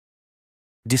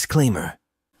Disclaimer.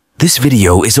 This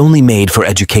video is only made for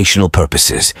educational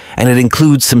purposes, and it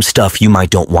includes some stuff you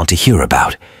might don't want to hear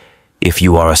about. If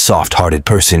you are a soft-hearted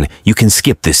person, you can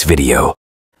skip this video.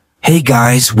 Hey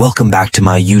guys, welcome back to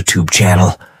my YouTube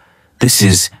channel. This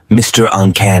is Mr.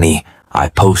 Uncanny. I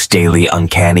post daily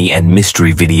uncanny and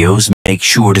mystery videos. Make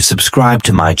sure to subscribe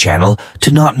to my channel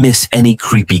to not miss any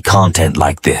creepy content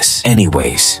like this.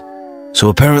 Anyways, so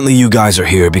apparently you guys are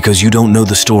here because you don't know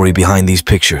the story behind these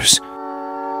pictures.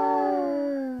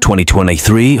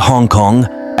 2023, Hong Kong,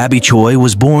 Abby Choi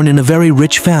was born in a very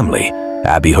rich family.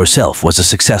 Abby herself was a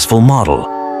successful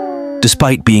model.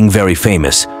 Despite being very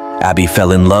famous, Abby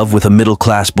fell in love with a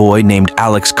middle-class boy named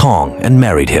Alex Kong and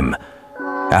married him.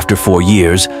 After 4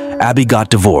 years, Abby got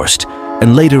divorced,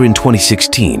 and later in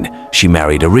 2016, she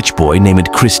married a rich boy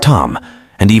named Chris Tom,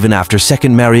 and even after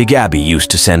second marriage, Abby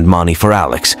used to send money for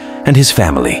Alex and his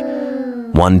family.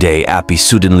 One day, Abby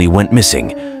suddenly went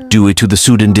missing. Due to the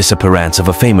sudden disappearance of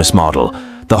a famous model,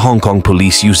 the Hong Kong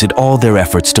police used all their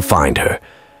efforts to find her.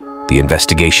 The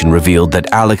investigation revealed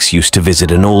that Alex used to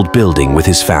visit an old building with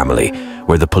his family,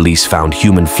 where the police found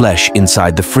human flesh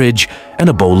inside the fridge and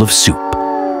a bowl of soup.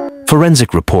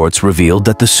 Forensic reports revealed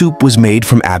that the soup was made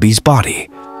from Abby's body.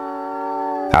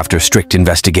 After strict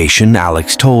investigation,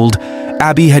 Alex told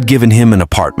Abby had given him an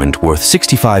apartment worth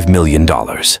 $65 million,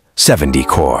 70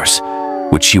 crores,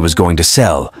 which she was going to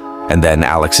sell. And then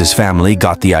Alex's family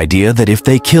got the idea that if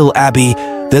they kill Abby,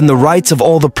 then the rights of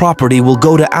all the property will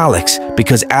go to Alex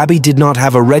because Abby did not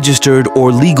have a registered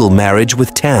or legal marriage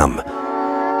with Tam.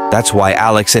 That's why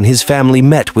Alex and his family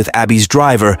met with Abby's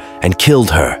driver and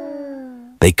killed her.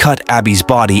 They cut Abby's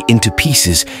body into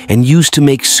pieces and used to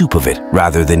make soup of it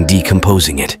rather than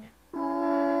decomposing it.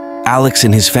 Alex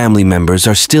and his family members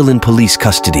are still in police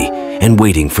custody and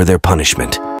waiting for their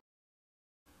punishment.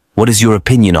 What is your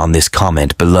opinion on this?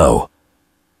 Comment below.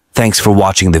 Thanks for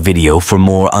watching the video. For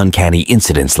more uncanny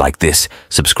incidents like this,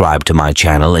 subscribe to my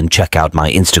channel and check out my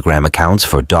Instagram accounts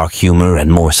for dark humor and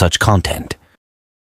more such content.